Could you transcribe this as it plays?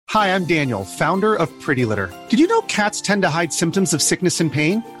Hi, I'm Daniel, founder of Pretty Litter. Did you know cats tend to hide symptoms of sickness and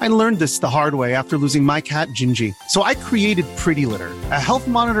pain? I learned this the hard way after losing my cat, Gingy. So I created Pretty Litter, a health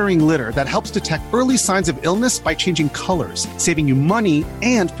monitoring litter that helps detect early signs of illness by changing colors, saving you money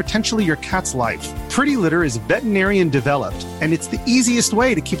and potentially your cat's life. Pretty Litter is veterinarian developed, and it's the easiest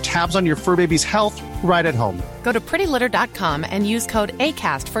way to keep tabs on your fur baby's health right at home. Go to prettylitter.com and use code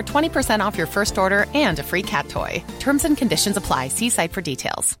ACAST for 20% off your first order and a free cat toy. Terms and conditions apply. See site for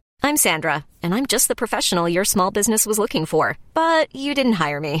details. I'm Sandra, and I'm just the professional your small business was looking for. But you didn't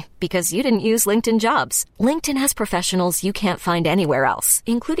hire me because you didn't use LinkedIn Jobs. LinkedIn has professionals you can't find anywhere else,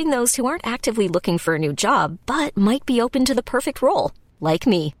 including those who aren't actively looking for a new job, but might be open to the perfect role, like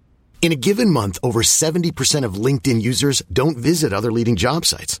me. In a given month, over 70% of LinkedIn users don't visit other leading job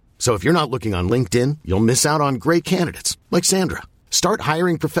sites. So if you're not looking on LinkedIn, you'll miss out on great candidates like Sandra. Start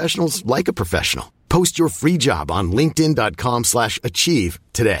hiring professionals like a professional. Post your free job on linkedin.com/achieve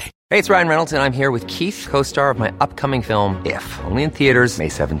today. Hey, it's Ryan Reynolds, and I'm here with Keith, co-star of my upcoming film, If, only in theaters May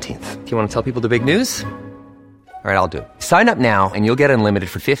 17th. Do you want to tell people the big news? All right, I'll do it. Sign up now and you'll get unlimited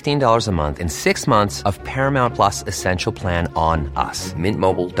for $15 a month and 6 months of Paramount Plus Essential Plan on us.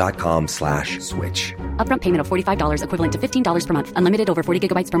 MintMobile.com/switch. Upfront payment of $45 equivalent to $15 per month. Unlimited over 40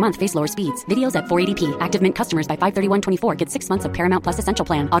 gigabytes per month. Face lower speeds. Videos at 480p. Active Mint customers by 531.24 get 6 months of Paramount Plus Essential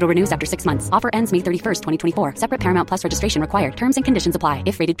Plan. Auto renews after 6 months. Offer ends May 31st, 2024. Separate Paramount Plus registration required. Terms and conditions apply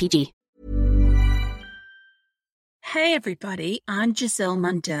if rated PG. Hey everybody, I'm Giselle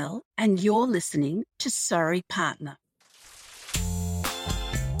Mundell, and you're listening to Sorry Partner.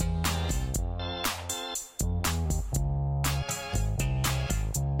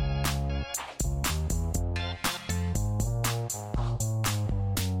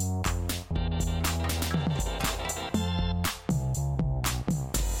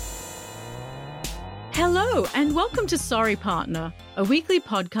 Hello, and welcome to Sorry Partner, a weekly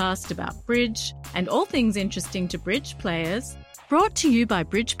podcast about bridge and all things interesting to bridge players, brought to you by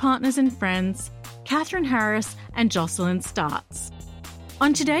bridge partners and friends, Catherine Harris and Jocelyn Starts.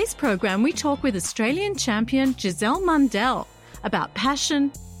 On today's program, we talk with Australian champion Giselle Mundell about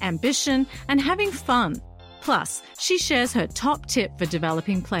passion, ambition, and having fun. Plus, she shares her top tip for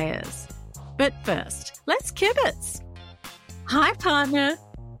developing players. But first, let's kibitz. Hi, partner.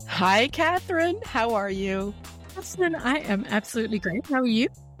 Hi, Catherine. How are you? Catherine, I am absolutely great. How are you?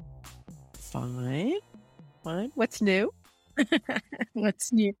 Fine. What's new?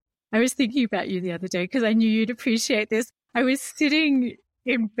 What's new? I was thinking about you the other day because I knew you'd appreciate this. I was sitting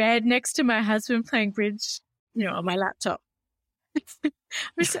in bed next to my husband playing bridge, on my laptop.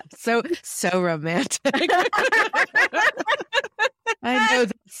 So romantic. I know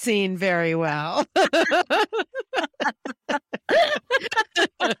that scene very well.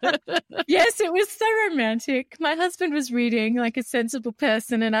 Yes, it was so romantic. My husband was reading like a sensible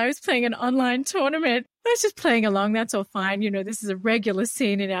person and I was playing an online tournament. I was just playing along. That's all fine. This is a regular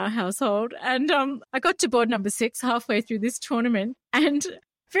scene in our household. And I got to board number 6 halfway through this tournament and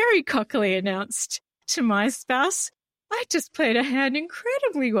very cockily announced to my spouse, I just played a hand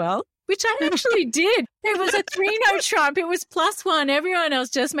incredibly well, which I actually did. It was a 3-no trump. It was +1. Everyone else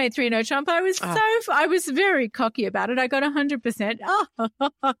just made 3-no trump. I was very cocky about it. I got 100%.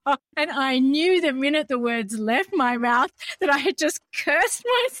 And I knew the minute the words left my mouth that I had just cursed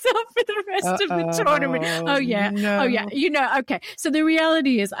myself for the rest of the tournament. Oh, yeah. No. Oh, yeah. Okay. So the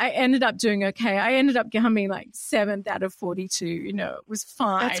reality is I ended up doing okay. I ended up coming like 7th out of 42. It was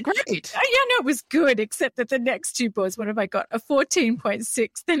fine. That's great. It was good, except that the next 2 boards, what have I got? A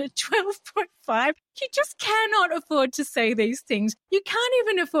 14.6, then a 12.5. You just cannot afford to say these things. You can't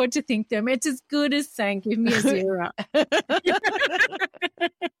even afford to think them. It's as good as saying, give me a 0.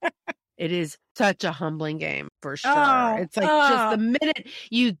 It is such a humbling game for sure. It's like just the minute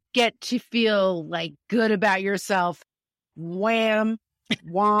you get to feel like good about yourself, wham,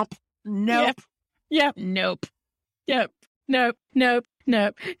 womp, nope. Yep. Nope. Yep. Nope.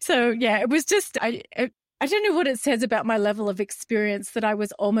 So yeah, it was just, I don't know what it says about my level of experience that I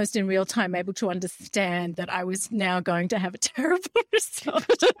was almost in real time able to understand that I was now going to have a terrible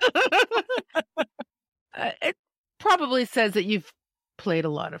result. It probably says that you've played a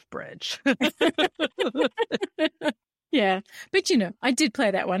lot of bridge. Yeah, but I did play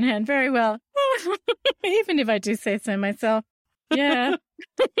that one hand very well, even if I do say so myself. Yeah.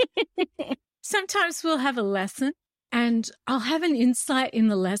 Sometimes we'll have a lesson and I'll have an insight in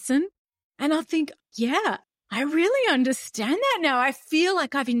the lesson. And I'll think, yeah, I really understand that now. I feel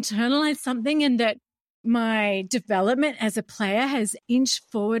like I've internalized something and that my development as a player has inched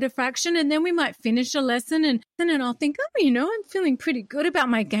forward a fraction, and then we might finish a lesson and I'll think, oh, I'm feeling pretty good about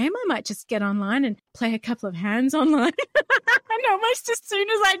my game. I might just get online and play a couple of hands online. And almost as soon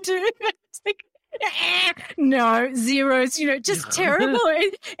as I do, it's like, no, zeros, just terrible.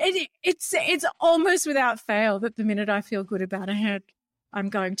 It's almost without fail that the minute I feel good about a hand, I'm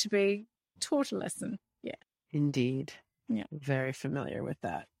going to be taught a lesson. Yeah. Indeed. Yeah. Very familiar with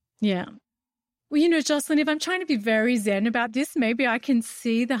that. Yeah. Well, Jocelyn, if I'm trying to be very zen about this, maybe I can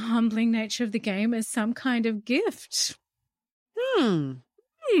see the humbling nature of the game as some kind of gift. A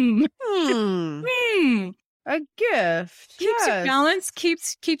gift. Keeps you balanced,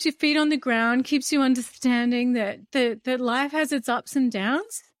 keeps your feet on the ground, keeps you understanding that life has its ups and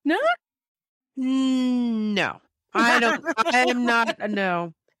downs. No? No. I am not.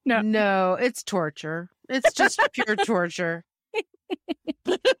 No. No, it's torture. It's just pure torture.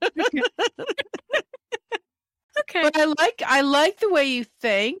 Okay. But I like the way you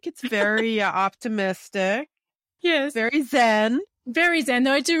think. It's very optimistic. Yes. Very zen. Very zen.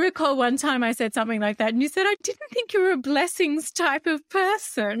 Though I do recall one time I said something like that, and you said, I didn't think you were a blessings type of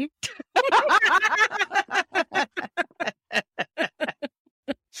person.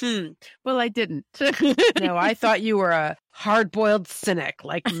 Well, I didn't. No, I thought you were a hard-boiled cynic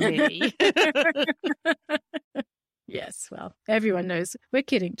like me. Yes, well, everyone knows. We're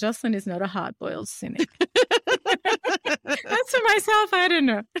kidding. Jocelyn is not a hard-boiled cynic. That's for myself. I don't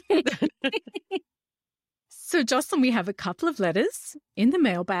know. So, Jocelyn, we have a couple of letters in the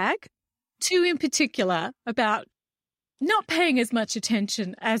mailbag, 2 in particular about not paying as much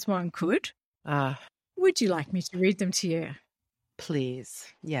attention as one could. Would you like me to read them to you? Please.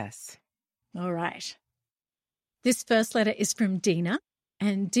 Yes. All right. This first letter is from Dina,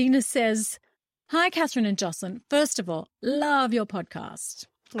 and Dina says, Hi, Catherine and Jocelyn. First of all, love your podcast.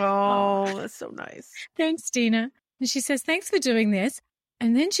 Oh, that's so nice. Thanks, Dina. And she says, thanks for doing this.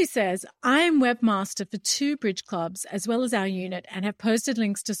 And then she says, I am webmaster for 2 bridge clubs as well as our unit and have posted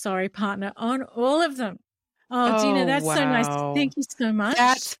links to Sorry Partner on all of them. Oh, Dina, that's so nice. Thank you so much.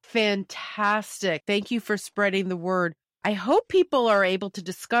 That's fantastic. Thank you for spreading the word. I hope people are able to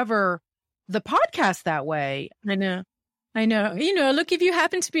discover the podcast that way. I know. Look, if you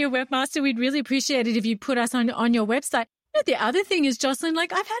happen to be a webmaster, we'd really appreciate it if you put us on your website. The other thing is, Jocelyn,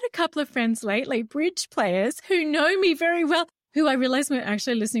 I've had a couple of friends lately, bridge players, who know me very well, who I realized weren't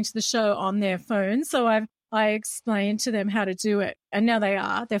actually listening to the show on their phone. So I explained to them how to do it. And now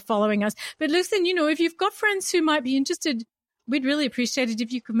they're following us. But listen, if you've got friends who might be interested, we'd really appreciate it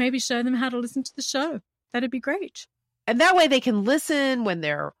if you could maybe show them how to listen to the show. That'd be great. And that way they can listen when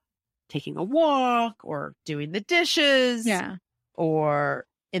they're taking a walk or doing the dishes. Yeah. Or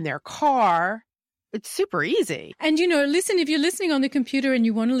in their car. It's super easy. And, listen, if you're listening on the computer and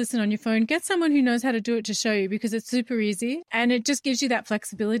you want to listen on your phone, get someone who knows how to do it to show you, because it's super easy and it just gives you that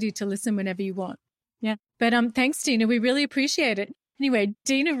flexibility to listen whenever you want. Yeah. But thanks, Dina. We really appreciate it. Anyway,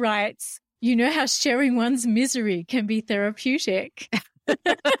 Dina writes, you know how sharing one's misery can be therapeutic.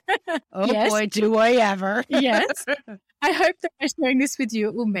 Yes. Boy, do I ever. Yes. I hope that by sharing this with you,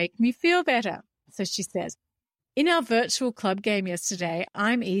 it will make me feel better. So she says, in our virtual club game yesterday,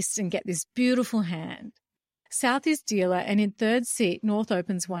 I'm East and get this beautiful hand. South is dealer, and in third seat, North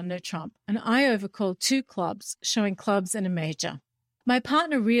opens 1 no trump, and I overcall 2 clubs, showing clubs and a major. My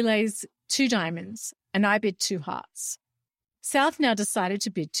partner relays 2 diamonds, and I bid 2 hearts. South now decided to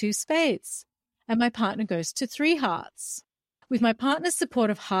bid 2 spades, and my partner goes to 3 hearts. With my partner's support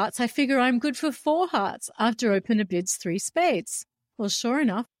of hearts, I figure I'm good for 4 hearts after opener bids 3 spades. Well, sure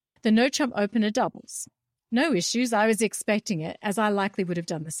enough, the no trump opener doubles. No issues, I was expecting it, as I likely would have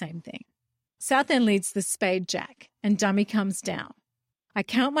done the same thing. South then leads the spade jack, and dummy comes down. I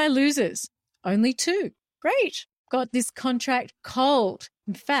count my losers. Only 2. Great. Got this contract cold.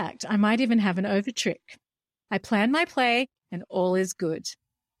 In fact, I might even have an overtrick. I plan my play, and all is good.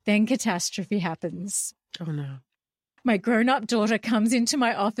 Then catastrophe happens. Oh, no. My grown-up daughter comes into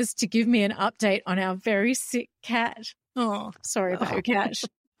my office to give me an update on our very sick cat. Oh, sorry about your cat.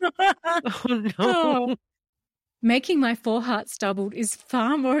 Oh, no. Oh. Making my 4 hearts doubled is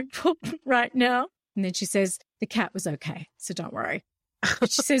far more important right now. And then she says, the cat was okay, so don't worry.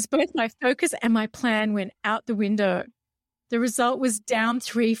 But she says, both my focus and my plan went out the window. The result was down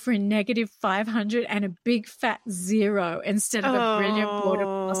 3 for a negative 500 and a big fat 0 instead of a brilliant board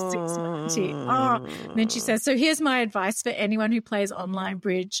of plus 690. And then she says, so here's my advice for anyone who plays online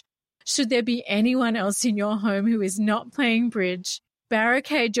bridge. Should there be anyone else in your home who is not playing bridge,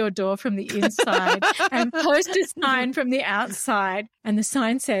 barricade your door from the inside and post a sign from the outside. And the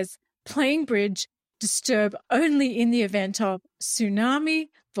sign says, playing bridge, disturb only in the event of tsunami,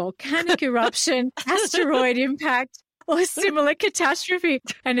 volcanic eruption, asteroid impact, or similar catastrophe.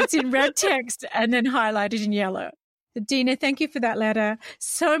 And it's in red text and then highlighted in yellow. Dina, thank you for that letter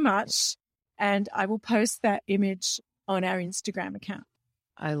so much. And I will post that image on our Instagram account.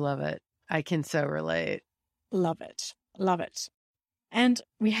 I love it. I can so relate. Love it. Love it. And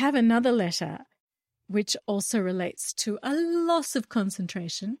we have another letter which also relates to a loss of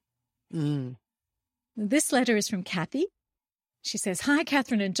concentration. This letter is from Kathy. She says, "Hi,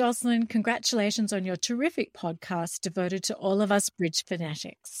 Catherine and Jocelyn. Congratulations on your terrific podcast devoted to all of us bridge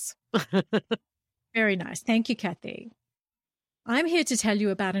fanatics." Very nice. Thank you, Kathy. "I'm here to tell you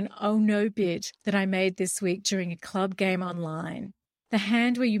about an oh no bid that I made this week during a club game online. The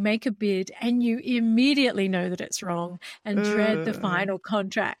hand where you make a bid and you immediately know that it's wrong and dread the final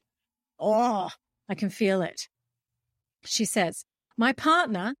contract. Oh, I can feel it." She says, "My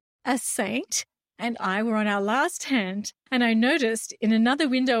partner, a saint, and I were on our last hand, and I noticed in another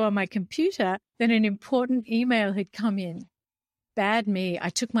window on my computer that an important email had come in. Bad me, I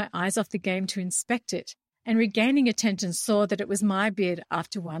took my eyes off the game to inspect it, and regaining attention saw that it was my bid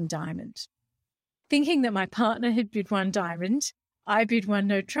after 1 diamond. Thinking that my partner had bid 1 diamond, I bid 1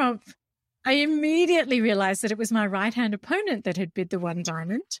 no trump. I immediately realized that it was my right-hand opponent that had bid the 1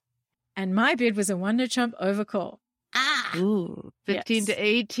 diamond, and my bid was a 1 no trump overcall. Ooh, 15 to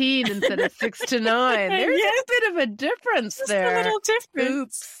 18 instead of 6 to 9. There's a bit of a difference Just there. a little difference.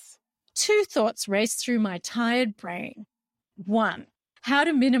 Oops. 2 thoughts raced through my tired brain. 1, how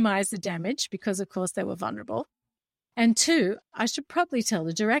to minimize the damage, because of course they were vulnerable. And 2, I should probably tell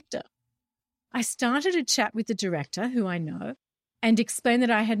the director. I started a chat with the director, who I know, and explained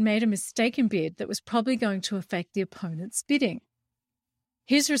that I had made a mistaken bid that was probably going to affect the opponent's bidding.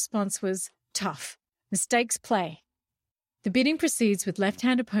 His response was, tough. Mistakes play. The bidding proceeds with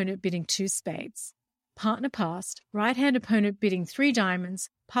left-hand opponent bidding 2 spades. Partner passed, right-hand opponent bidding 3 diamonds,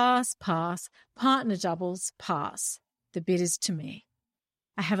 pass, pass, partner doubles, pass. The bid is to me.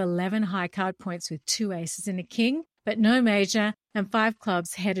 I have 11 high card points with 2 aces and a king, but no major, and 5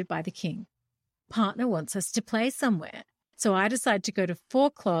 clubs headed by the king. Partner wants us to play somewhere, so I decide to go to 4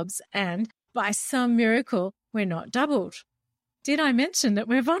 clubs and, by some miracle, we're not doubled. Did I mention that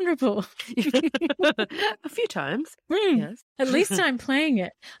we're vulnerable? A few times. Yes. At least I'm playing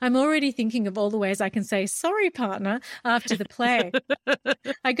it. I'm already thinking of all the ways I can say, sorry, partner, after the play.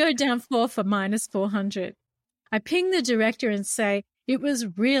 I go down 4 for minus 400. I ping the director and say, it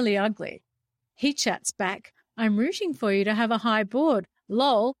was really ugly. He chats back, I'm rooting for you to have a high board.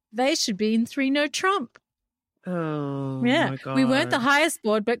 Lol, they should be in 3 no trump. Oh, yeah, my God. We weren't the highest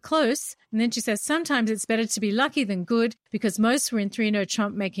board, but close. And then she says, sometimes it's better to be lucky than good because most were in 3 no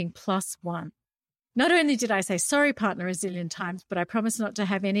trump making +1. Not only did I say sorry, partner, a zillion times, but I promised not to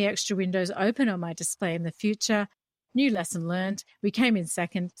have any extra windows open on my display in the future. New lesson learned. We came in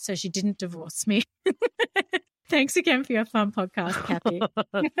second, so she didn't divorce me. Thanks again for your fun podcast, Kathy.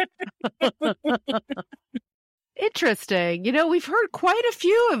 Interesting. You know, we've heard quite a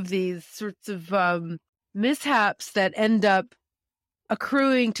few of these sorts of mishaps that end up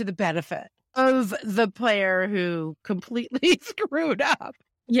accruing to the benefit of the player who completely screwed up.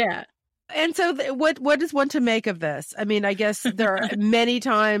 Yeah. And so what is one to make of this? I mean, I guess there are many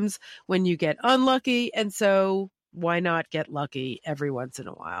times when you get unlucky, and so why not get lucky every once in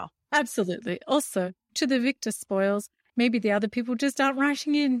a while? Absolutely. Also, to the victor spoils, maybe the other people just aren't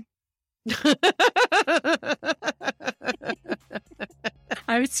writing in.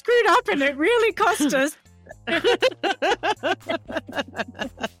 I screwed up and it really cost us.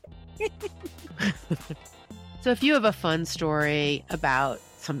 So if you have a fun story about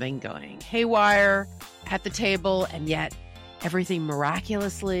something going haywire at the table and yet everything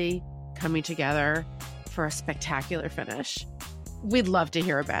miraculously coming together for a spectacular finish, we'd love to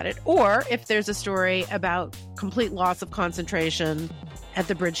hear about it. Or if there's a story about complete loss of concentration at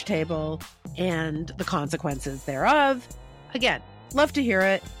the bridge table and the consequences thereof, again, love to hear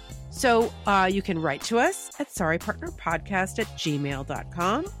it. So you can write to us at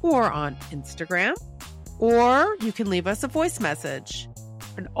sorrypartnerpodcast@gmail.com or on Instagram, or you can leave us a voice message.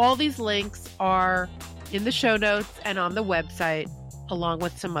 And all these links are in the show notes and on the website, along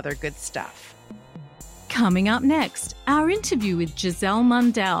with some other good stuff. Coming up next, our interview with Giselle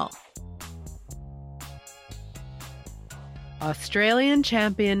Mundell. Australian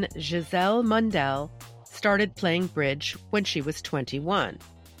champion Giselle Mundell started playing bridge when she was 21.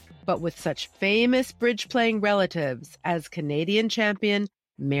 But with such famous bridge-playing relatives as Canadian champion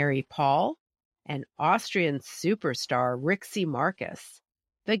Mary Paul and Austrian superstar Rixie Marcus,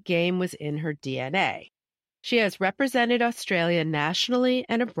 the game was in her DNA. She has represented Australia nationally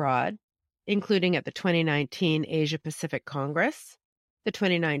and abroad, including at the 2019 Asia Pacific Congress, the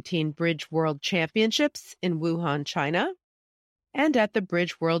 2019 Bridge World Championships in Wuhan, China, and at the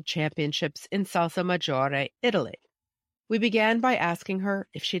Bridge World Championships in Salsa Maggiore, Italy. We began by asking her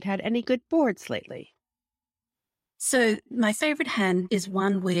if she'd had any good boards lately. So my favorite hand is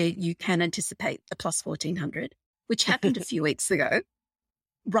one where you can anticipate a plus 1400, which happened a few weeks ago.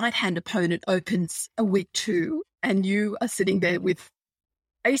 Right-hand opponent opens a week 2, and you are sitting there with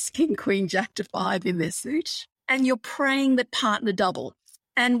ace, king, queen, jack to 5 in their suit, and you're praying that partner doubles.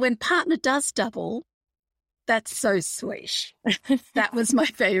 And when partner does double, that's so sweet. That was my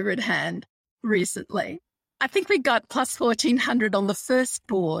favorite hand recently. I think we got plus 1400 on the first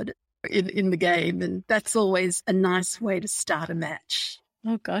board in the game, and that's always a nice way to start a match.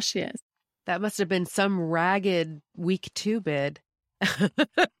 Oh, gosh, yes. That must have been some ragged week 2 bid.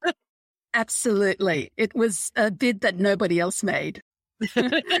 Absolutely. It was a bid that nobody else made.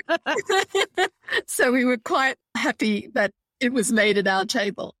 So we were quite happy that it was made at our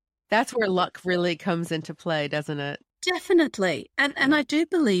table. That's where luck really comes into play, doesn't it? Definitely. And I do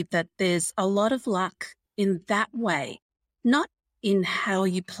believe that there's a lot of luck in that way, not in how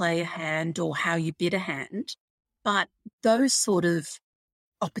you play a hand or how you bid a hand, but those sort of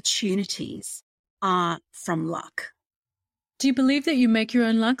opportunities are from luck. Do you believe that you make your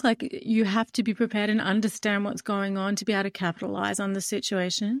own luck? Like you have to be prepared and understand what's going on to be able to capitalize on the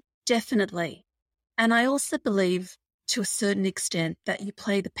situation? Definitely. And I also believe to a certain extent that you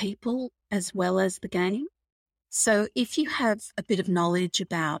play the people as well as the game. So if you have a bit of knowledge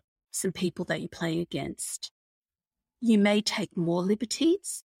about some people that you play against, you may take more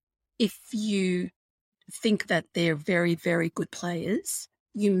liberties. If you think that they're very, very good players,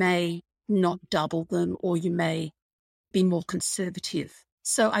 you may not double them, or you may be more conservative.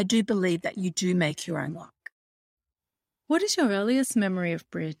 So I do believe that you do make your own luck. What is your earliest memory of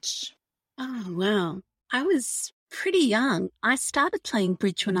bridge? Oh, wow. I was pretty young. I started playing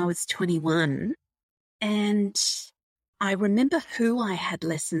bridge when I was 21, and I remember who I had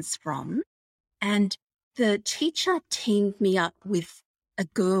lessons from, and the teacher teamed me up with a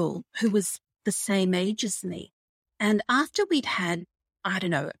girl who was the same age as me. And after we'd had,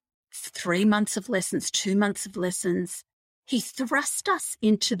 3 months of lessons, 2 months of lessons, he thrust us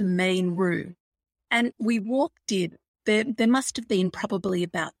into the main room, and we walked in. There must have been probably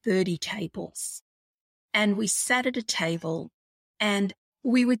about 30 tables, and we sat at a table, and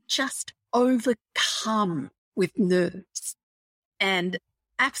we were just overcome with nerves and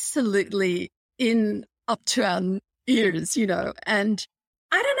absolutely up to our ears, and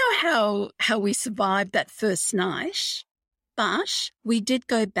I don't know how we survived that first night, but we did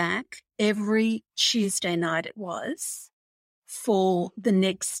go back every Tuesday night it was for the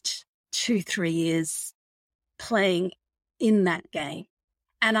next 2-3 years playing in that game.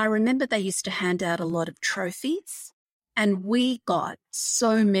 And I remember they used to hand out a lot of trophies, and we got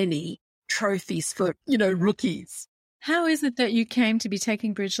so many trophies for, rookies. How is it that you came to be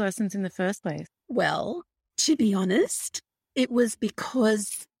taking bridge lessons in the first place? Well, to be honest, it was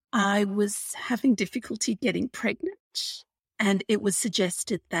because I was having difficulty getting pregnant, and it was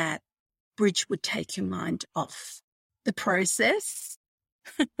suggested that bridge would take your mind off the process.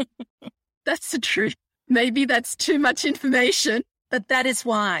 That's the truth. Maybe that's too much information, but that is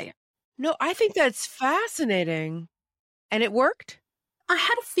why. No, I think that's fascinating. And it worked? I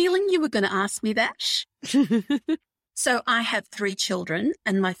had a feeling you were going to ask me that. So I have 3 children,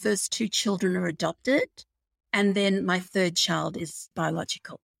 and my first 2 children are adopted, and then my 3rd child is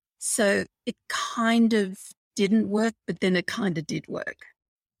biological. So it kind of didn't work, but then it kind of did work.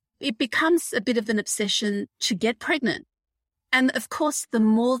 It becomes a bit of an obsession to get pregnant. And of course, the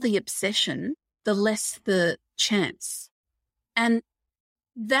more the obsession, the less the chance. And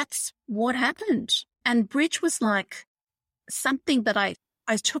that's what happened. And bridge was like something that I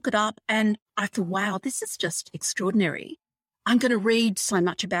took it up, and I thought, wow, this is just extraordinary. I'm going to read so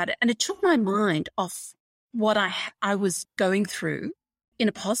much about it. And it took my mind off what I was going through in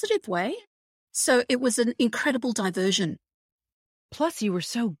a positive way. So it was an incredible diversion. Plus, you were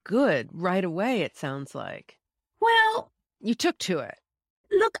so good right away, it sounds like. Well, you took to it.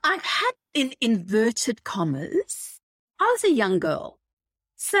 Look, I've had, in inverted commas, I was a young girl.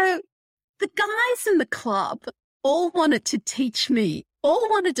 So the guys in the club all wanted to teach me, all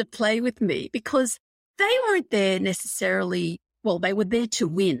wanted to play with me, because they weren't there necessarily, well, they were there to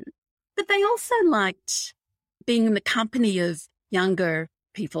win, but they also liked being in the company of younger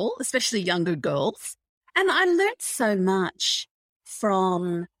people, especially younger girls. And I learned so much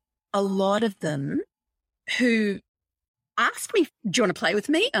from a lot of them who asked me, do you want to play with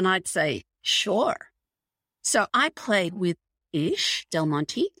me? And I'd say, sure. So I played with Ish Del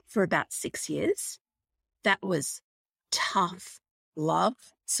Monte for about 6 years. That was tough. love,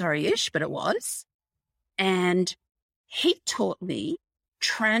 sorry-ish, but it was. And he taught me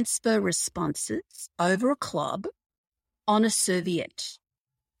transfer responses over a club on a serviette.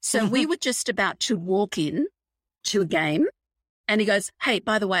 So we were just about to walk in to a game, and he goes, hey,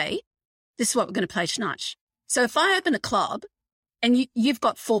 by the way, this is what we're going to play tonight. So if I open a club and you've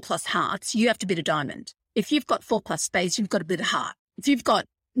got 4+ hearts, you have to bid a diamond. If you've got 4+ spades, you've got a bid a heart. If you've got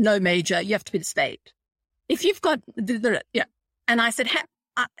no major, you have to bid a spade. If you've got, yeah. And I said,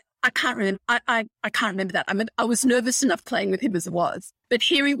 I can't remember. I can't remember that. I mean, I was nervous enough playing with him as it was, but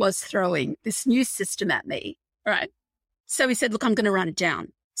here he was throwing this new system at me. Right. So he said, look, I'm going to run it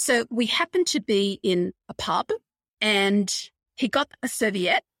down. So we happened to be in a pub, and he got a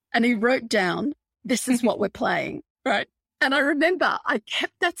serviette and he wrote down, this is what we're playing. Right. And I remember I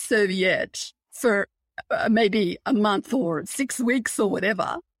kept that serviette for maybe a month or 6 weeks or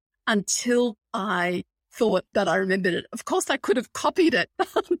whatever until I thought that I remembered it. Of course, I could have copied it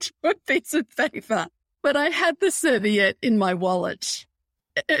onto a piece of paper, but I had the serviette in my wallet.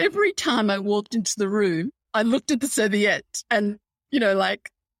 Every time I walked into the room, I looked at the serviette and,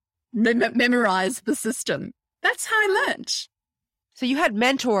 memorized the system. That's how I learned. So you had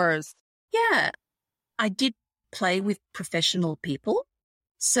mentors. Yeah. I did play with professional people.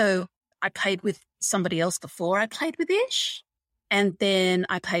 So I played with somebody else before I played with Ish. And then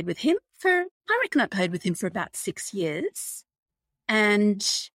I played with him I played with him for about 6 years. And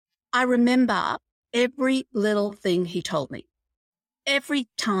I remember every little thing he told me. Every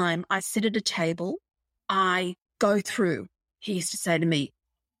time I sit at a table, I go through, he used to say to me,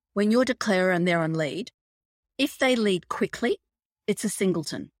 when you're declarer and they're on lead, if they lead quickly, it's a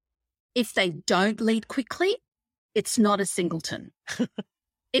singleton. If they don't lead quickly, it's not a singleton.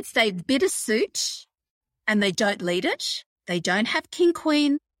 If they bid a suit and they don't lead it, they don't have king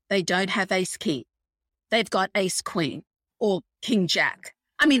queen, they don't have ace king. They've got ace queen or king jack.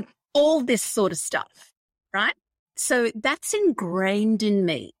 I mean, all this sort of stuff, right? So that's ingrained in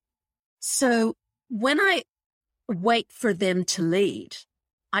me. So when I wait for them to lead,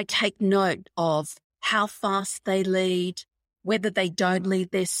 I take note of how fast they lead, whether they don't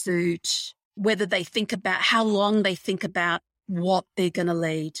lead their suit, whether they think about how long they think about what they're going to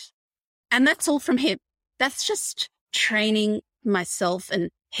lead. And that's all from him. That's just training myself and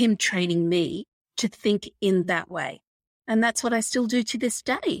him training me to think in that way. And that's what I still do to this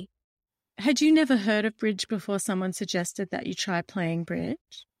day. Had you never heard of bridge before someone suggested that you try playing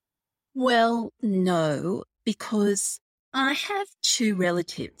bridge? Well, no, because I have 2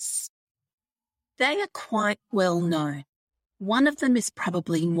 relatives. They are quite well known. One of them is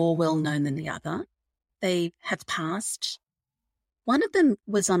probably more well known than the other. They have passed. One of them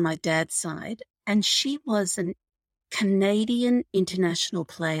was on my dad's side, and she was a Canadian international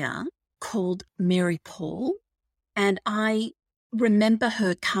player called Mary Paul. And I remember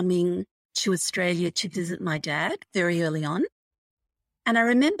her coming to Australia to visit my dad very early on. And I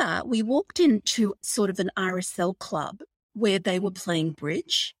remember we walked into sort of an RSL club where they were playing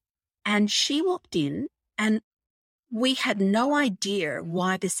bridge, and she walked in, and we had no idea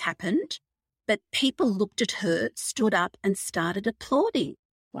why this happened, but people looked at her, stood up and started applauding.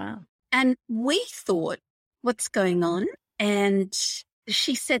 Wow. And we thought, what's going on? And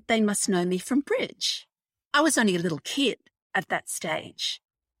she said they must know me from bridge. I was only a little kid at that stage,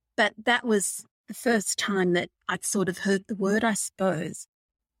 but that was the first time that I'd sort of heard the word, I suppose.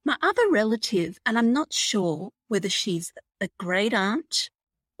 My other relative, and I'm not sure whether she's a great aunt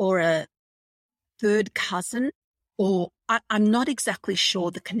or a third cousin, or I'm not exactly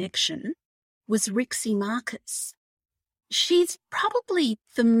sure the connection, was Rixie Marcus. She's probably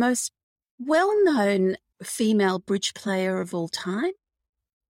the most well-known female bridge player of all time.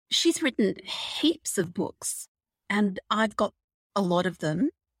 She's written heaps of books, and I've got a lot of them,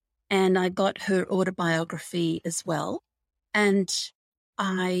 and I got her autobiography as well, and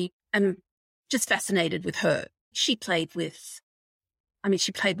I am just fascinated with her. She played with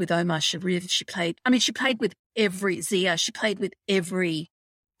Omar Sharif. She played with every Zia. She played with every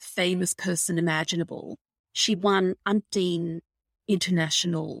famous person imaginable. She won umpteen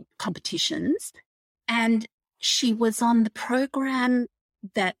international competitions, and she was on the program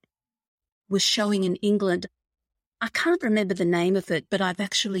that was showing in England. I can't remember the name of it, but I've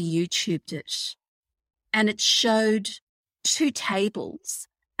actually YouTubed it. And it showed 2 tables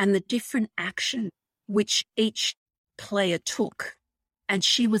and the different action which each player took. And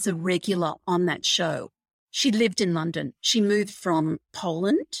she was a regular on that show. She lived in London. She moved from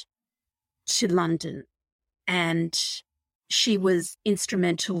Poland to London, and she was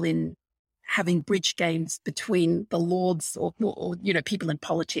instrumental in having bridge games between the lords or people in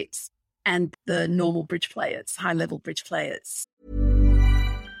politics and the normal bridge players, high-level bridge players.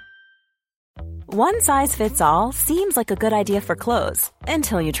 One size fits all seems like a good idea for clothes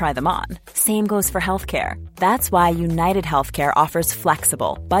until you try them on. Same goes for healthcare. That's why United Healthcare offers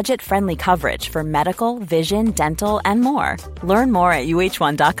flexible, budget-friendly coverage for medical, vision, dental, and more. Learn more at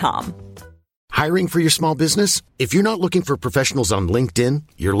uh1.com. Hiring for your small business? If you're not looking for professionals on LinkedIn,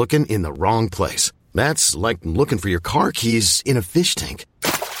 you're looking in the wrong place. That's like looking for your car keys in a fish tank.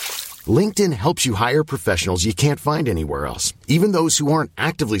 LinkedIn helps you hire professionals you can't find anywhere else, even those who aren't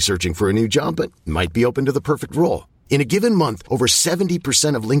actively searching for a new job but might be open to the perfect role. In a given month, over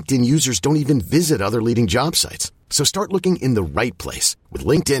 70% of LinkedIn users don't even visit other leading job sites. So start looking in the right place. With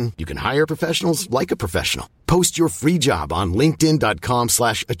LinkedIn, you can hire professionals like a professional. Post your free job on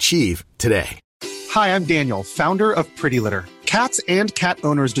linkedin.com/achieve today. Hi, I'm Daniel, founder of Pretty Litter. Cats and cat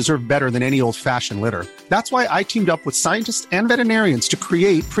owners deserve better than any old-fashioned litter. That's why I teamed up with scientists and veterinarians to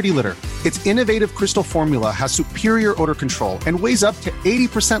create Pretty Litter. Its innovative crystal formula has superior odor control and weighs up to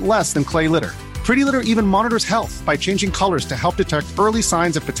 80% less than clay litter. Pretty Litter even monitors health by changing colors to help detect early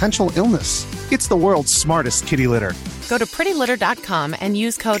signs of potential illness. It's the world's smartest kitty litter. Go to prettylitter.com and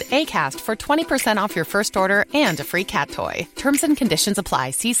use code ACAST for 20% off your first order and a free cat toy. Terms and conditions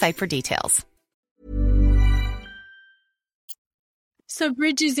apply. See site for details. So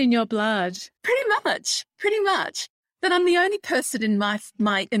bridge is in your blood. Pretty much. But I'm the only person in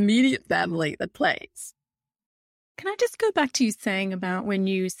my immediate family that plays. Can I just go back to you saying about when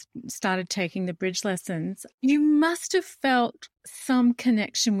you started taking the bridge lessons? You must have felt some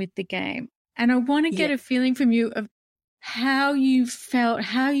connection with the game. And I want to get a feeling from you of how you felt,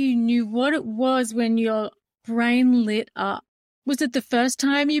 how you knew what it was when your brain lit up. Was it the first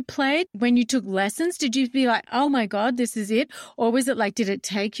time you played when you took lessons? Did you be like, oh my God, this is it? Or was it like, did it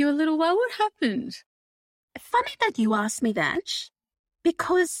take you a little while? What happened? Funny that you asked me that,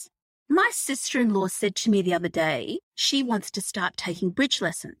 because my sister-in-law said to me the other day, she wants to start taking bridge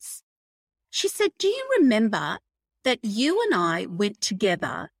lessons. She said, do you remember that you and I went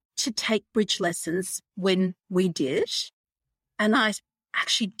together to take bridge lessons when we did? And I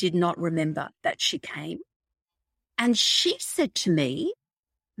actually did not remember that she came. And she said to me,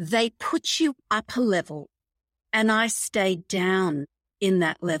 they put you up a level and I stayed down in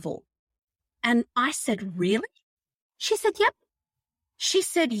that level. And I said, really? She said, yep. She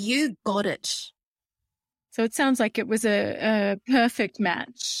said, you got it. So it sounds like it was a perfect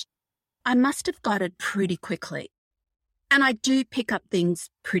match. I must have got it pretty quickly. And I do pick up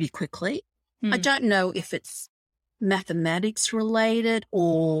things pretty quickly. I don't know if it's mathematics related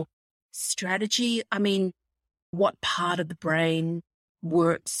or strategy. I mean, what part of the brain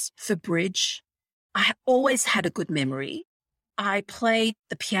works for bridge. I always had a good memory. I played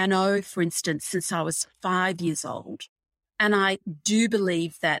the piano, for instance, since I was 5 years old. And I do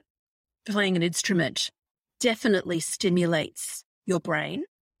believe that playing an instrument definitely stimulates your brain.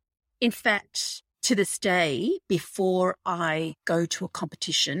 In fact, to this day, before I go to a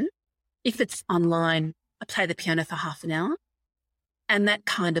competition, if it's online, I play the piano for half an hour. And that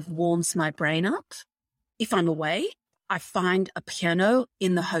kind of warms my brain up. If I'm away, I find a piano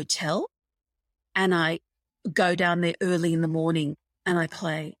in the hotel and I go down there early in the morning and I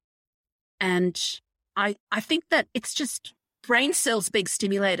play. And I think that it's just brain cells being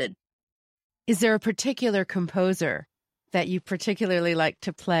stimulated. Is there a particular composer that you particularly like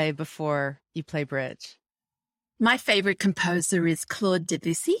to play before you play bridge? My favorite composer is Claude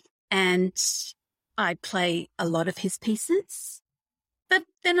Debussy, and I play a lot of his pieces. But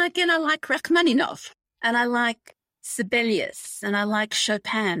then again, I like Rachmaninoff, and I like Sibelius, and I like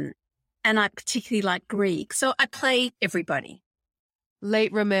Chopin, and I particularly like Grieg. So I play everybody.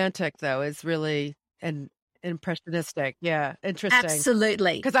 Late Romantic, though, is really an impressionistic. Yeah, interesting.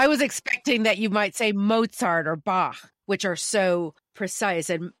 Absolutely. Because I was expecting that you might say Mozart or Bach, which are so precise,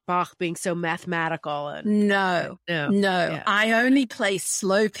 and Bach being so mathematical. And No. Yeah. I only play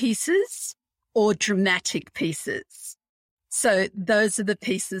slow pieces or dramatic pieces. So those are the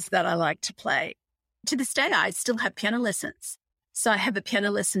pieces that I like to play. To this day, I still have piano lessons. So I have a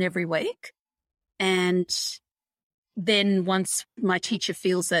piano lesson every week. And then once my teacher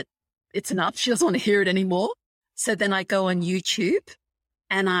feels that it's enough, she doesn't want to hear it anymore. So then I go on YouTube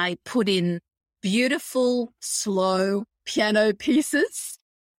and I put in beautiful, slow piano pieces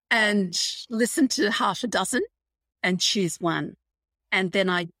and listen to half a dozen and choose one. And then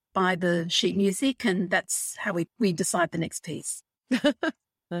I buy the sheet music, and that's how we decide the next piece.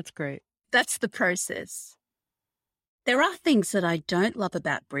 That's great. That's the process. There are things that I don't love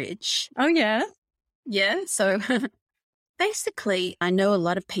about bridge. Oh, yeah? Yeah. So basically, I know a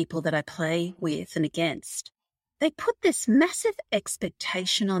lot of people that I play with and against. They put this massive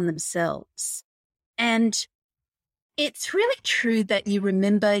expectation on themselves. And It's really true that you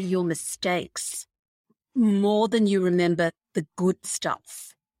remember your mistakes more than you remember the good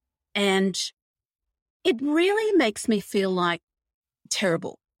stuff. And it really makes me feel like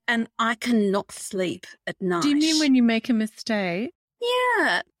terrible. And I cannot sleep at night. Do you mean when you make a mistake?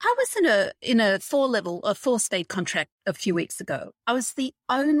 Yeah. I was in a 4-speed contract a few weeks ago. I was the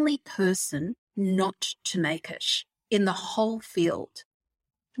only person not to make it in the whole field.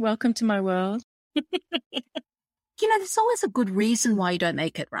 Welcome to my world. You know, there's always a good reason why you don't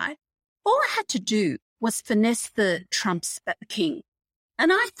make it, right? All I had to do was finesse the trumps at the king.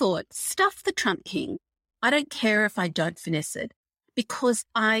 And I thought, stuff the trump king. I don't care if I don't finesse it, because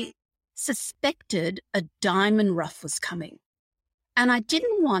I suspected a diamond ruff was coming. And I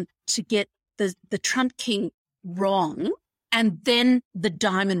didn't want to get the trump king wrong and then the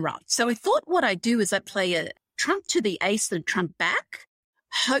diamond ruff. So I thought what I do is I play a trump to the ace and trump back,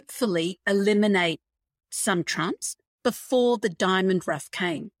 hopefully eliminate some trumps before the diamond ruff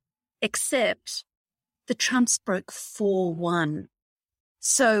came, except the trumps broke 4-1.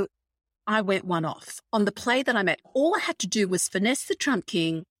 So I went one off. On the play that I made, all I had to do was finesse the trump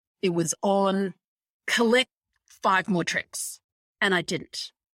king. It was on, collect 5 more tricks. And I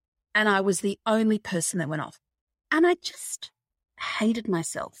didn't. And I was the only person that went off. And I just hated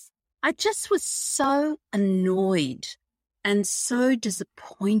myself. I just was so annoyed and so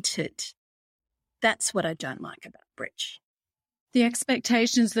disappointed. That's what I don't like about bridge. The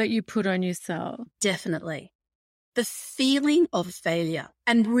expectations that you put on yourself. Definitely. The feeling of failure.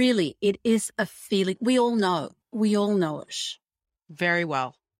 And really, it is a feeling. We all know it. Very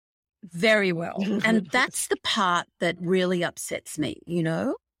well. Very well. And that's the part that really upsets me, you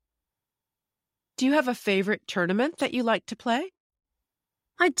know? Do you have a favorite tournament that you like to play?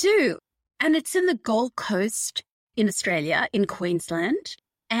 I do. And it's in the Gold Coast in Australia, in Queensland.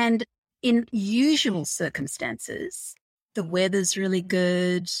 And in usual circumstances, the weather's really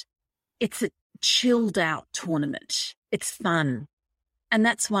good. It's a chilled out tournament. It's fun. And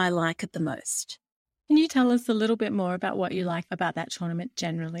that's why I like it the most. Can you tell us a little bit more about what you like about that tournament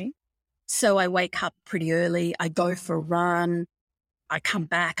generally? So I wake up pretty early. I go for a run. I come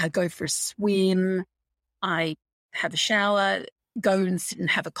back. I go for a swim. I have a shower, go and sit and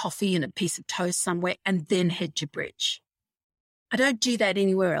have a coffee and a piece of toast somewhere, and then head to bridge. I don't do that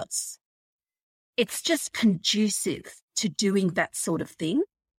anywhere else. It's just conducive to doing that sort of thing.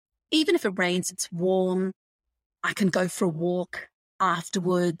 Even if it rains, it's warm. I can go for a walk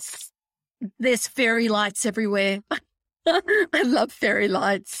afterwards. There's fairy lights everywhere. I love fairy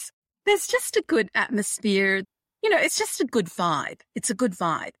lights. There's just a good atmosphere. You know, it's just a good vibe. It's a good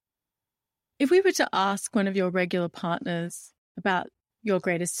vibe. If we were to ask one of your regular partners about your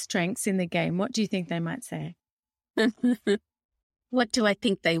greatest strengths in the game, what do you think they might say? What do I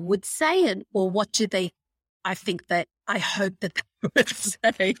think they would say? Or what do I think that I hope that they would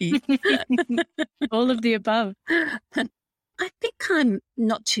say? All of the above. I think I'm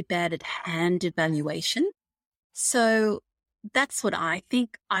not too bad at hand evaluation. So that's what I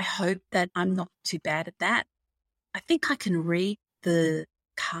think. I hope that I'm not too bad at that. I think I can read the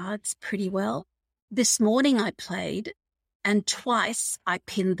cards pretty well. This morning I played, and twice I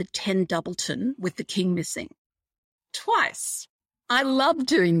pinned the 10 doubleton with the king missing. Twice. I love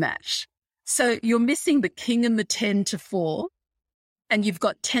doing that. So you're missing the king and the 10 to 4, and you've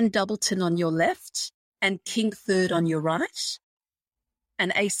got 10 doubleton on your left and king third on your right,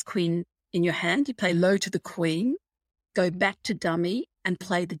 and ace queen in your hand. You play low to the queen, go back to dummy, and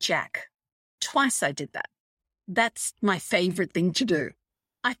play the jack. Twice I did that. That's my favorite thing to do.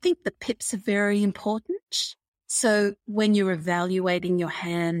 I think the pips are very important. So when you're evaluating your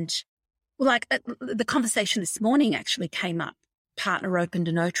hand, like the conversation this morning actually came up. Partner opened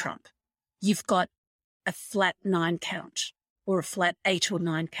a no trump. You've got a flat 9 count or a flat 8 or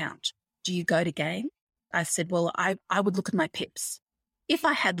 9 count. Do you go to game? I said, well, I would look at my pips. If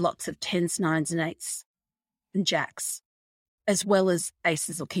I had lots of 10s, 9s and 8s and jacks, as well as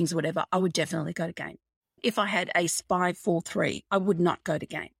aces or kings or whatever, I would definitely go to game. If I had ace 5, 4, 3, I would not go to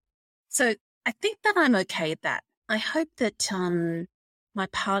game. So I think that I'm okay at that. I hope that my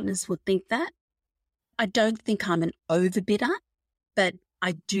partners would think that. I don't think I'm an overbidder, but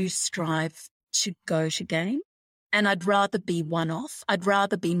I do strive to go to game. And I'd rather be one off. I'd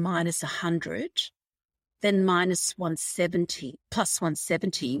rather be minus 100 than minus 170, plus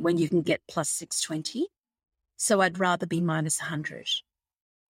 170 when you can get plus 620. So I'd rather be minus 100.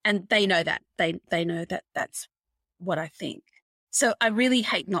 And they know that. They know that that's what I think. So I really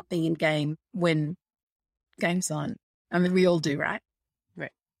hate not being in game when game's on. I mean, we all do, right?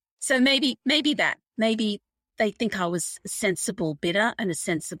 Right. So maybe that. Maybe they think I was a sensible bidder and a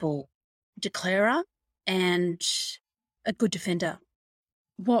sensible declarer. And a good defender.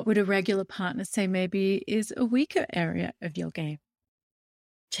 What would a regular partner say maybe is a weaker area of your game?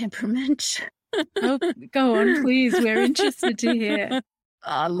 Temperament. Oh, go on, please. We're interested to hear.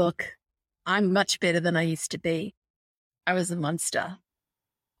 Look, I'm much better than I used to be. I was a monster.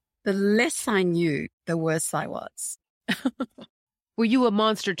 The less I knew, the worse I was. Were you a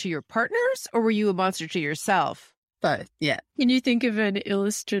monster to your partners or were you a monster to yourself? Both, yeah. Can you think of an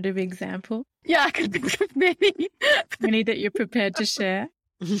illustrative example? Yeah, I can think of many. Any that you're prepared to share?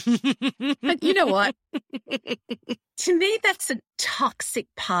 But you know what? To me, that's a toxic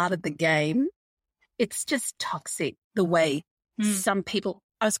part of the game. It's just toxic the way some people...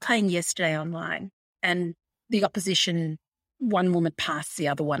 I was playing yesterday online and the opposition, one woman passed the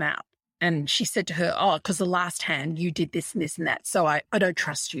other one out. And she said to her, because the last hand you did this and this and that, so I don't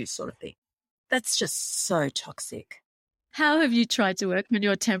trust you, sort of thing. That's just so toxic. How have you tried to work on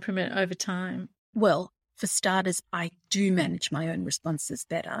your temperament over time? Well, for starters, I do manage my own responses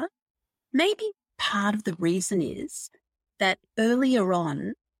better. Maybe part of the reason is that earlier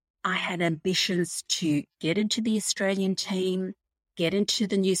on, I had ambitions to get into the Australian team, get into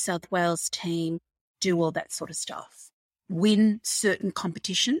the New South Wales team, do all that sort of stuff, win certain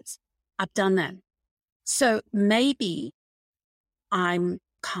competitions. I've done that. So maybe I'm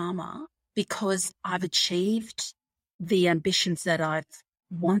calmer because I've achieved the ambitions that I've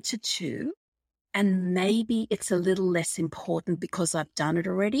wanted to, and maybe it's a little less important because I've done it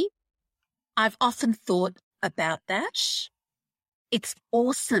already. I've often thought about that. It's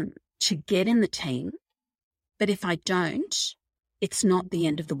awesome to get in the team, but if I don't, it's not the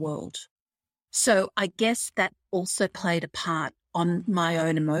end of the world. So I guess that also played a part on my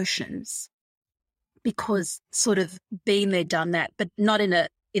own emotions, because sort of been there, done that, but not in a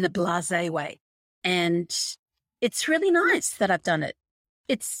blasé way. And it's really nice that I've done it.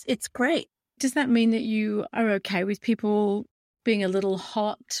 It's great. Does that mean that you are okay with people being a little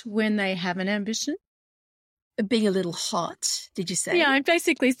hot when they have an ambition? Being a little hot, did you say? Yeah, I'm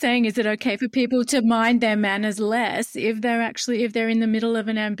basically saying, is it okay for people to mind their manners less if they're in the middle of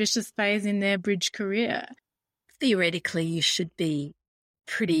an ambitious phase in their bridge career? Theoretically, you should be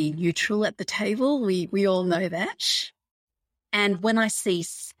pretty neutral at the table. We all know that. And when I see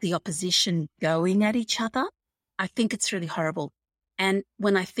the opposition going at each other, I think it's really horrible. And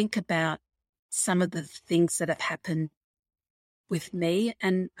when I think about some of the things that have happened with me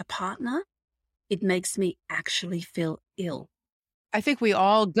and a partner, it makes me actually feel ill. I think we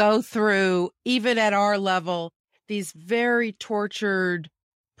all go through, even at our level, these very tortured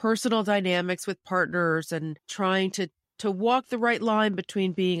personal dynamics with partners and trying to walk the right line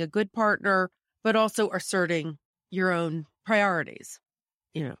between being a good partner, but also asserting your own priorities,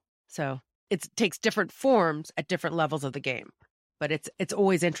 So it takes different forms at different levels of the game, but it's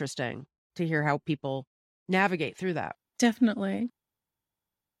always interesting to hear how people navigate through that. Definitely.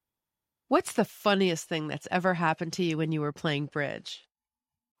 What's the funniest thing that's ever happened to you when you were playing bridge?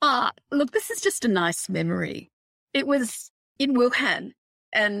 Look, this is just a nice memory. It was in Wuhan,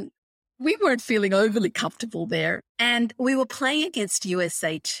 and we weren't feeling overly comfortable there. And we were playing against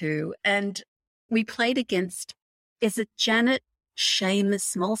USA too. And we played against, is it Janet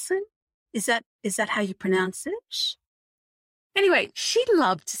Seamus Molson? Is that how you pronounce it? Anyway, she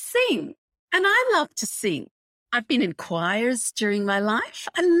loved to sing, and I love to sing. I've been in choirs during my life.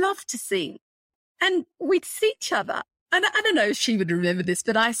 I love to sing. And we'd see each other. And I don't know if she would remember this,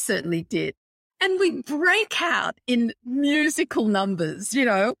 but I certainly did. And we'd break out in musical numbers,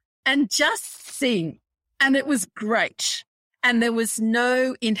 and just sing. And it was great. And there was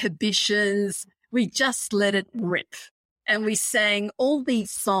no inhibitions. We just let it rip. And we sang all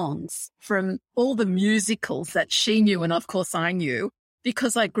these songs from all the musicals that she knew, and of course I knew,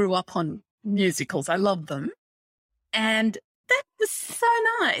 because I grew up on musicals. I love them. And that was so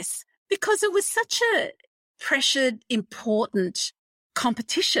nice because it was such a pressured, important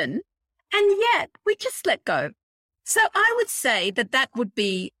competition, and yet we just let go. So I would say that would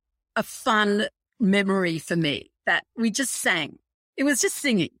be a fun memory for me, that we just sang. It was just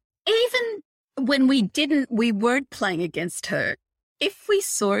singing. Even when we weren't playing against her, if we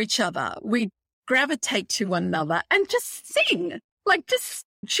saw each other, we'd gravitate to one another and just sing, like just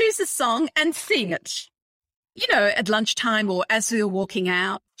choose a song and sing it. At lunchtime or as we were walking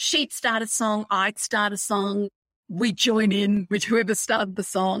out, she'd start a song, I'd start a song, we'd join in with whoever started the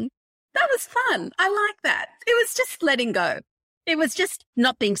song. That was fun. I like that. It was just letting go. It was just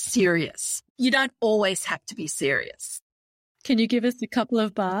not being serious. You don't always have to be serious. Can you give us a couple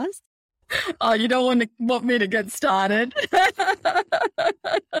of bars? Oh, you don't want me to get started?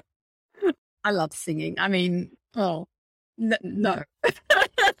 I love singing. I mean, no.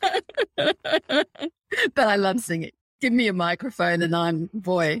 But I love singing. Give me a microphone and I'm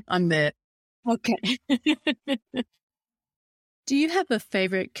there. Okay. Do you have a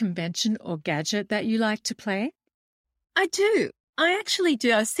favorite convention or gadget that you like to play? I do. I actually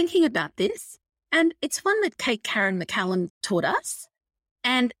do. I was thinking about this, and it's one that Kate Karen McCallum taught us,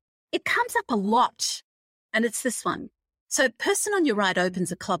 and it comes up a lot, and it's this one. So person on your right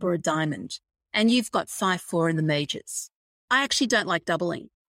opens a club or a diamond, and you've got 5-4 in the majors. I actually don't like doubling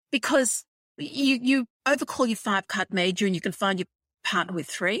because you overcall your 5-card major and you can find your partner with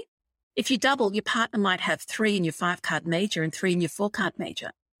 3. If you double, your partner might have 3 in your 5-card major and 3 in your 4-card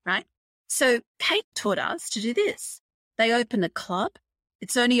major, right? So Kate taught us to do this. They open a club.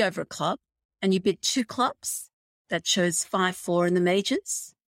 It's only over a club, and you bid 2 clubs. That shows 5-4 in the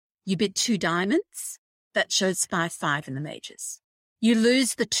majors. You bid 2 diamonds. That shows 5-5 in the majors. You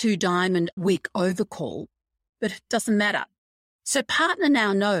lose the 2 diamond weak overcall, but it doesn't matter. So partner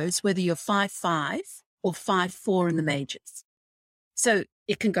now knows whether you're 5-5 or 5-4 in the majors. So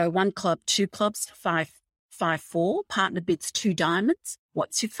it can go 1 club, 2 clubs, 5-4. Partner bids 2 diamonds.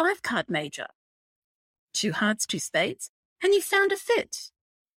 What's your 5-card major? 2 hearts, 2 spades, and you found a fit.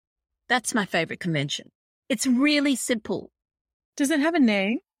 That's my favorite convention. It's really simple. Does it have a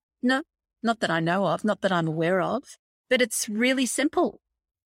name? No, not that I know of, not that I'm aware of, but it's really simple.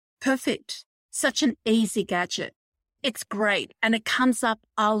 Perfect. Such an easy gadget. It's great, and it comes up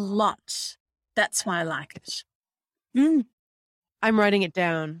a lot. That's why I like it. I'm writing it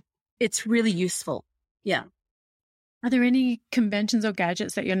down. It's really useful. Yeah. Are there any conventions or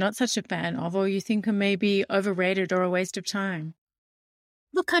gadgets that you're not such a fan of, or you think are maybe overrated or a waste of time?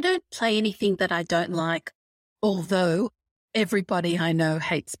 Look, I don't play anything that I don't like, although everybody I know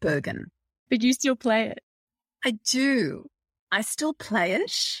hates Bergen. But you still play it? I do. I still play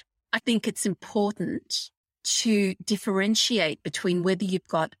it. I think it's important to differentiate between whether you've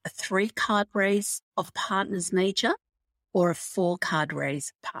got a 3-card raise of partners major or a 4-card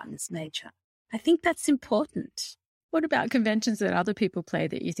raise of partners major. I think that's important. What about conventions that other people play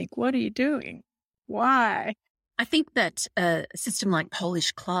that you think, what are you doing? Why? I think that a system like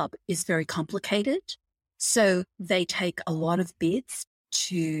Polish Club is very complicated. So they take a lot of bids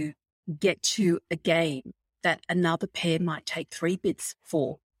to get to a game that another pair might take 3 bids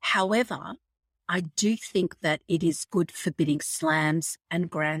for. However, I do think that it is good for bidding slams and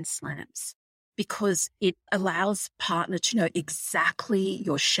grand slams because it allows partner to know exactly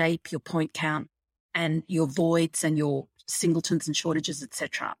your shape, your point count, and your voids and your singletons and shortages,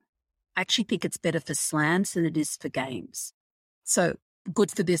 etc. I actually think it's better for slams than it is for games. So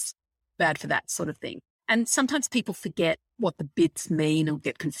good for this, bad for that sort of thing. And sometimes people forget what the bids mean or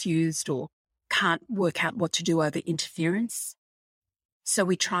get confused or can't work out what to do over interference. So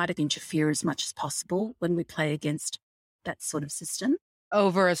we try to interfere as much as possible when we play against that sort of system.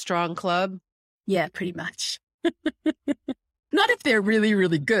 Over a strong club? Yeah, pretty much. Not if they're really,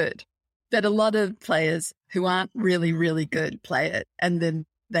 really good. But a lot of players who aren't really, really good play it and then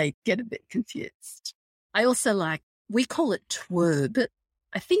they get a bit confused. I also like, we call it twerb.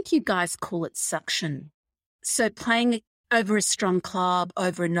 I think you guys call it suction. So playing over a strong club,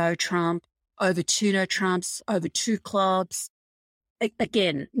 over a no trump, over 2 no trumps, over 2 clubs.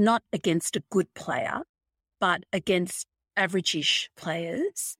 Again, not against a good player, but against average-ish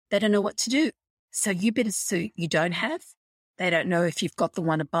players. They don't know what to do. So you bid a suit you don't have. They don't know if you've got the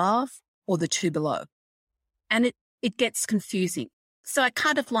one above or the 2 below. And it gets confusing. So I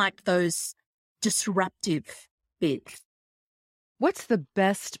kind of like those disruptive bids. What's the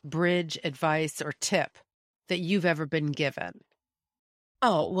best bridge advice or tip that you've ever been given?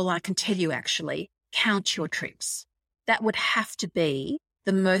 Oh, well, I can tell you actually, count your tricks. That would have to be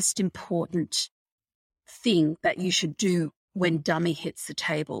the most important thing that you should do when dummy hits the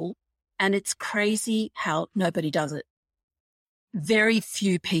table. And it's crazy how nobody does it. Very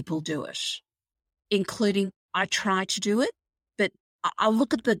few people do it, including I try to do it, but I'll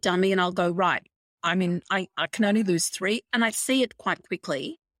look at the dummy and I'll go, right, I mean, I can only lose 3 and I see it quite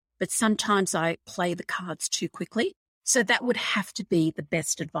quickly, but sometimes I play the cards too quickly. So that would have to be the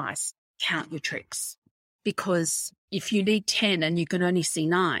best advice. Count your tricks. Because if you need 10 and you can only see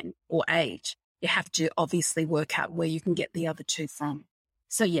 9 or 8, you have to obviously work out where you can get the other 2 from.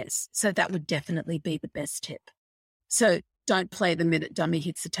 So yes, so that would definitely be the best tip. So don't play the minute dummy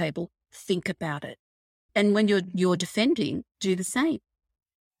hits the table. Think about it. And when you're defending, do the same.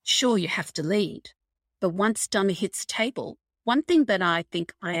 Sure, you have to lead, but once dummy hits the table, one thing that I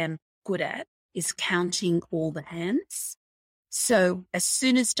think I am good at is counting all the hands. So as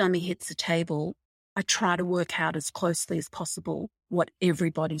soon as dummy hits the table, I try to work out as closely as possible what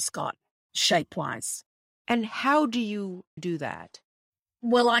everybody's got shape-wise. And how do you do that?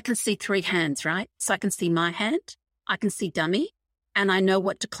 Well, I can see 3 hands, right? So I can see my hand, I can see dummy, and I know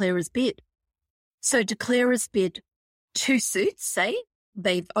what declarers bid. So declarers bid 2 suits, say.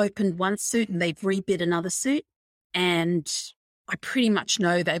 They've opened one suit and they've rebid another suit. And I pretty much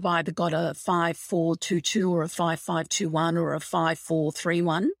know they've either got a 5-4-2-2 or a 5-5-2-1 or a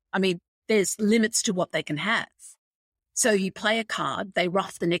 5-4-3-1. I mean, there's limits to what they can have. So you play a card, they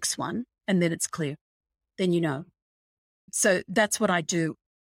rough the next one, and then it's clear. Then you know. So that's what I do.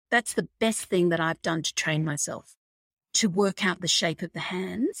 That's the best thing that I've done to train myself, to work out the shape of the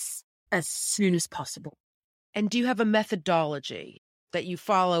hands as soon as possible. And do you have a methodology that you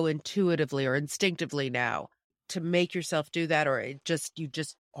follow intuitively or instinctively now to make yourself do that, or you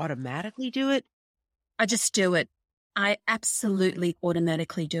just automatically do it? I just do it. I absolutely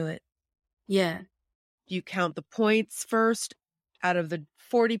automatically do it. Yeah. You count the points first out of the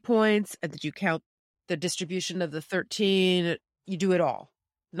 40 points, and did you count the distribution of the 13? You do it all,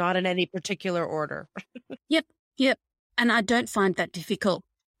 not in any particular order. Yep. And I don't find that difficult.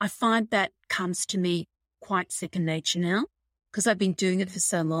 I find that comes to me quite second nature now because I've been doing it for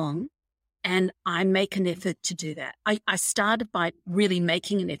so long, and I make an effort to do that. I started by really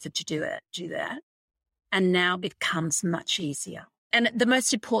making an effort to do that, and now it comes much easier. And the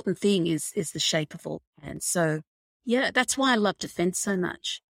most important thing is the shape of all hands. So, yeah, that's why I love defense so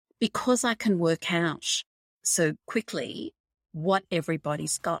much, because I can work out so quickly what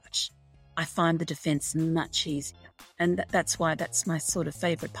everybody's got. I find the defense much easier. And that's why that's my sort of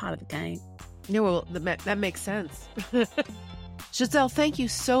favorite part of the game. Yeah, well, that makes sense. Giselle, thank you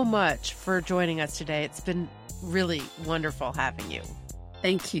so much for joining us today. It's been really wonderful having you.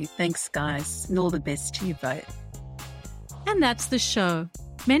 Thank you. Thanks, guys. And all the best to you both. And that's the show.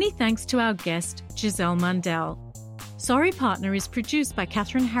 Many thanks to our guest, Giselle Mundell. Sorry Partner is produced by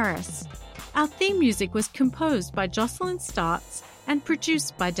Catherine Harris. Our theme music was composed by Jocelyn Startz and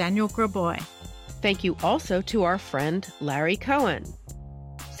produced by Daniel Graboy. Thank you also to our friend Larry Cohen.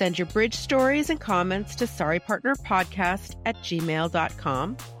 Send your bridge stories and comments to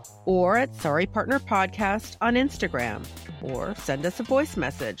sorrypartnerpodcast@gmail.com or at sorrypartnerpodcast on Instagram, or send us a voice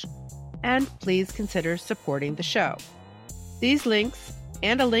message. And please consider supporting the show. These links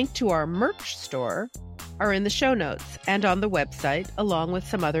and a link to our merch store are in the show notes and on the website, along with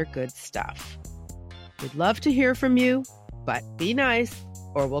some other good stuff. We'd love to hear from you, but be nice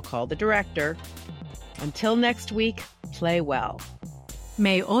or we'll call the director. Until next week, play well.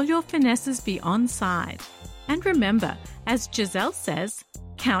 May all your finesses be on side. And remember, as Giselle says,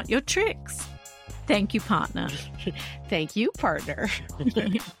 count your tricks. Thank you, partner. Thank you, partner.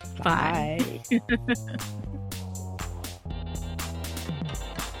 Bye.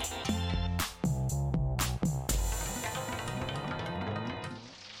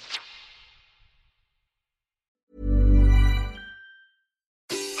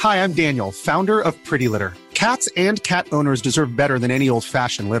 Hi, I'm Daniel, founder of Pretty Litter. Cats and cat owners deserve better than any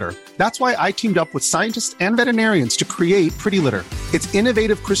old-fashioned litter. That's why I teamed up with scientists and veterinarians to create Pretty Litter. Its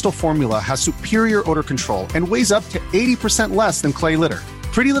innovative crystal formula has superior odor control and weighs up to 80% less than clay litter.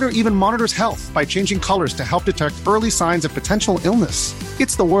 Pretty Litter even monitors health by changing colors to help detect early signs of potential illness.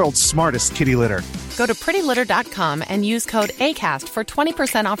 It's the world's smartest kitty litter. Go to prettylitter.com and use code ACAST for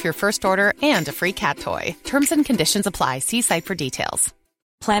 20% off your first order and a free cat toy. Terms and conditions apply. See site for details.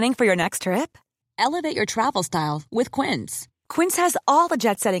 Planning for your next trip? Elevate your travel style with Quince. Quince has all the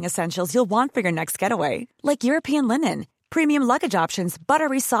jet-setting essentials you'll want for your next getaway, like European linen, premium luggage options,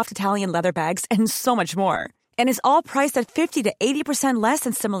 buttery soft Italian leather bags, and so much more. And is all priced at 50 to 80% less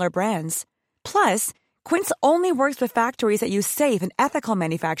than similar brands. Plus, Quince only works with factories that use safe and ethical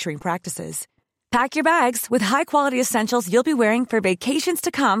manufacturing practices. Pack your bags with high-quality essentials you'll be wearing for vacations to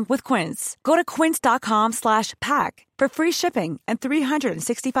come with Quince. Go to quince.com/pack for free shipping and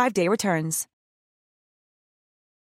 365-day returns.